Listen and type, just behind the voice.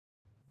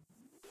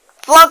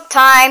Vlog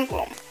time.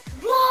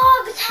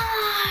 Vlog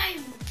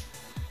time.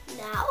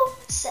 Now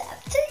it's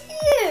up to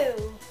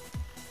you.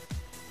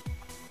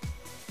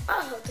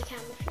 I'll hold the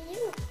camera for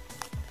you.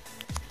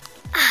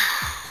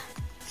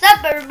 What's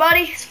up,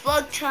 everybody? It's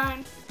vlog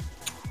time.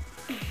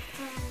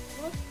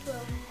 What the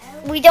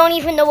hell? We don't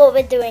even know what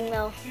we're doing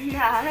though.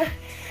 Nah.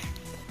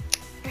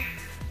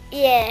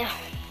 Yeah.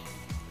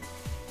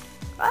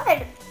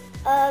 Right.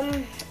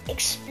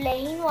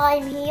 Explain why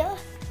I'm here.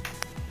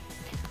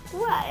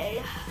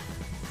 Well,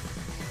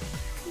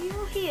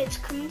 you're here to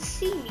come and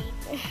see me.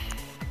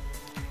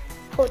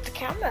 Hold the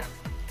camera.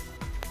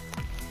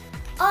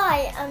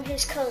 I am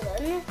his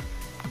cousin.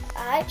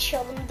 I'd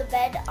show him the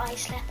bed I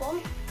slept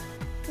on.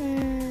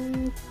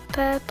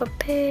 Peppa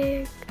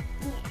Pig.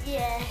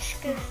 Yes,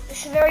 because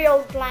it's a very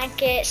old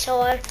blanket,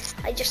 so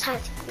I just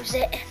had to use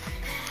it.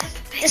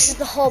 This is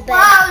the whole bed.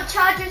 Wow, the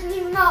charger isn't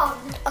even on.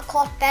 A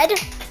cloth bed.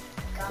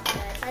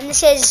 And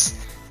this is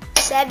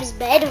Seb's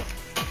bed.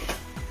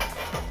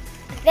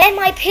 They're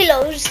my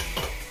pillows.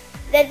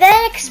 They're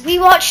there because we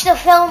watched the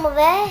film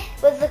there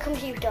with the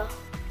computer.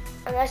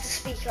 And there's the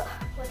speaker.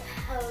 What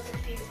the hell is the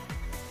computer?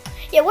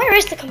 Yeah, where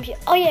is the computer?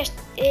 Oh yes,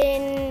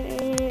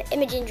 in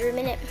Imogen's room,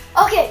 innit?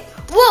 Okay,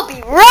 we'll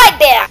be right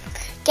there.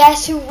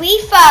 Guess who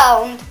we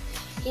found?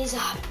 He's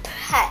a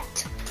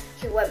pet.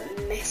 He went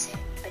missing,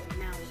 but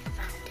now we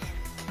found him.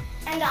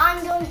 And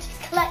I'm going to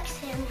collect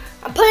him.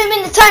 And put him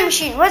in the time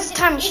machine. Where's the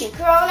time machine? He's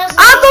grown as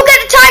I'll go get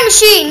the time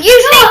machine. You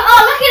stay.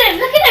 Oh, look at him!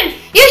 Look at him!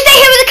 You stay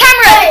here with the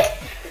camera.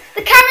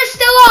 The camera's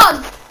still on.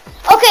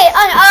 Okay,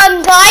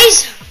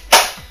 guys.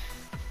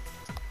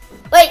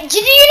 Wait,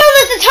 did you know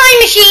that the time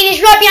machine is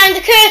right behind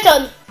the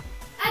curtain?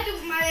 I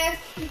don't matter.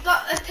 You've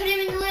got to put him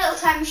in the little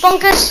time machine.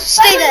 Bonkers,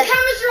 stay there. The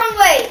camera's the wrong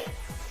way.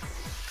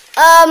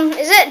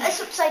 Is it?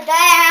 It's upside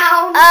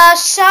down.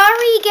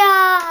 Sorry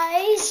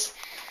guys.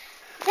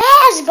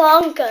 There's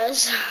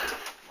Bonkers.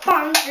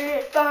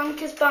 Bonkers,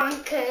 bonkers,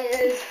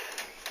 bonkers.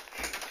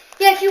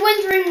 Yeah, if you're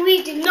wondering,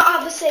 we do not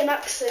have the same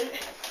accent.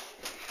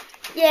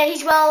 Yeah,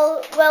 he's I've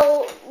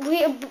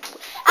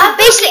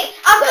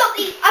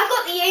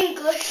got the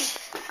English.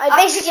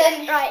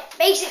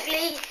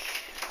 Basically,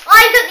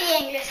 I've got the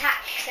English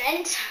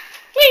accent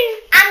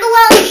and the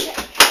Welsh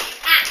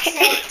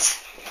accent.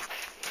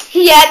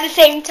 Yeah, at the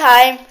same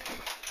time.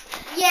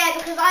 Yeah,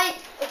 because I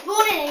was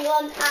born in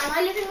England and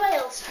I live in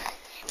Wales.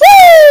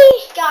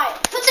 Whee! Guys,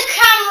 put the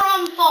camera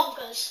on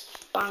Bonkers.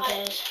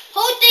 Bonkers.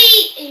 Hold the,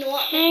 you know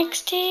what?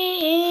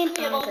 16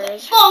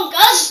 bonkers.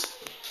 Bonkers.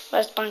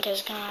 Where's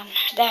Bonkers gone?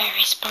 There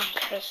is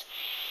Bonkers.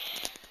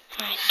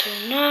 I do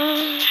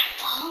not.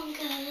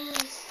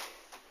 Bonkers.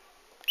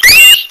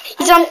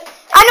 He's on.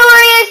 I know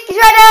where he is. He's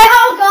right there.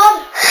 Oh God.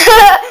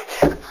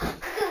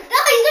 No,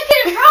 he's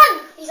looking in front.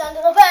 He's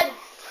under the bed.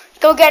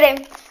 Go get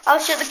him. I'll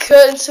shut the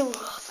curtain so.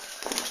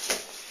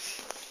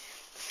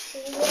 See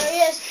where he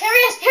is. Here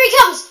he is. Here he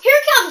comes. Here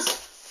he comes.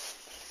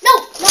 No,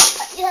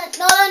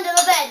 not under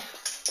the bed.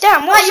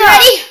 Damn, Are you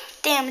ready?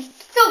 Damn it.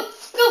 Go,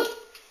 go,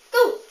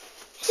 go.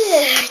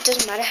 It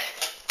doesn't matter.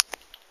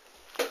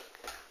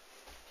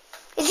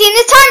 Is he in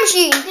the time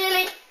machine?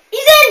 Nearly.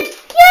 He's in.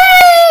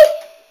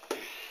 Yay!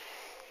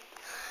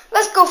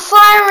 Let's go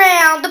fly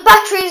around. The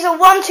batteries are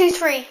 1, 2,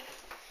 3.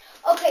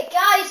 Okay,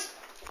 guys,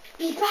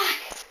 be back.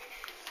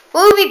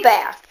 We'll be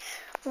back.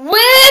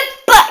 We're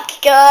back,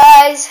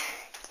 guys.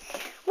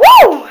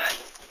 Woo!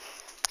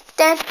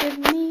 Dance with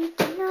me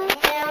tonight.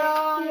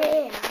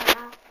 Yeah.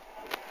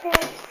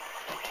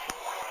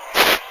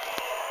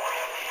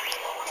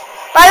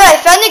 By the way,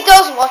 if any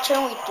girls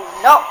watching, we do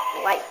not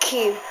like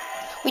you.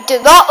 We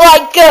do not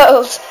like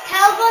girls.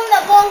 Tell them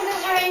that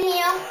Bonkers are in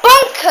here.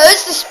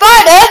 Bonkers, the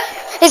spider,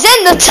 is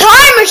in the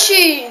time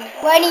machine.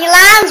 When he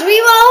lands,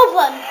 we will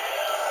open.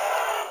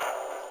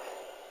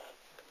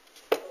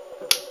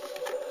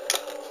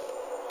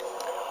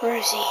 Where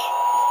is he?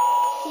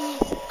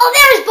 Oh,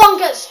 there is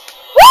Bonkers.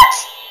 What?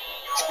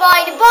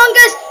 Spider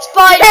Bonkers,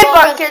 Spider Hey,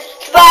 Bonkers,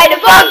 Spider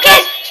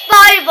Bonkers.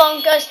 Spider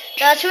Bonkers.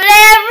 That's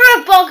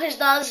whatever Bonkers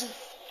does.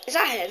 Is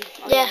that him?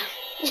 Yeah.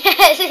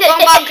 Yes. Go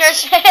on,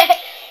 Bonkers.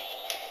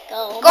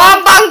 Go Go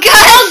on, Bonkers.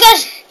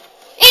 Bonkers.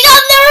 He's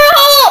on the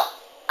roof.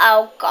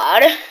 Oh,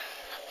 God.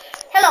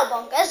 Hello,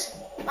 Bonkers.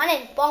 My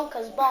name's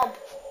Bonkers Bob.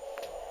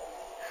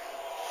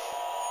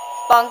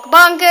 Bonk,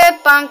 bonker,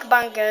 bonk,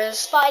 bonkers.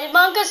 Spider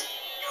Bonkers.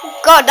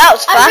 God, that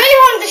was I fun. really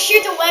wanted to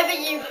shoot a web at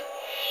you.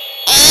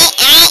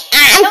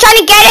 I'm trying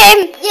to get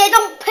him. Yeah,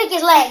 don't pick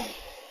his leg.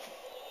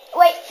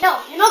 Wait, no,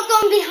 you're not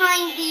going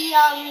behind the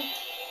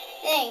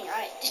thing,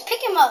 right? Just pick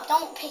him up,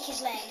 don't pick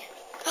his leg.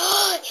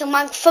 He'll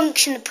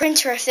malfunction the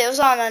printer if it was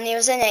on and he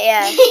was in it,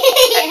 yeah.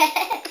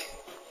 Yeah.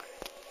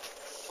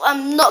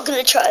 I'm not going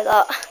to try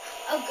that.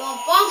 Oh God,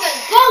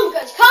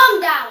 Bonkers,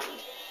 calm down.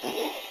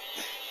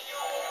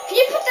 Can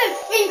you put the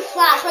thing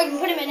flat so I can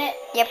put him in it?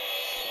 Yep.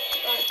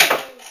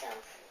 Right,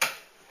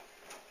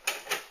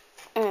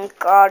 Oh,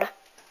 God.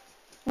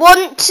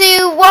 Want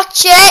to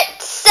watch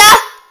it, sir?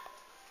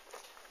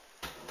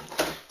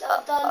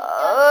 dun, dun,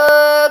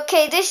 dun.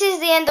 Okay, this is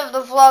the end of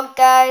the vlog,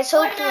 guys.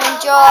 Hope you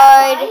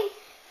enjoyed.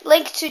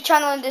 Link to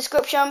channel in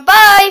description.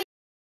 Bye!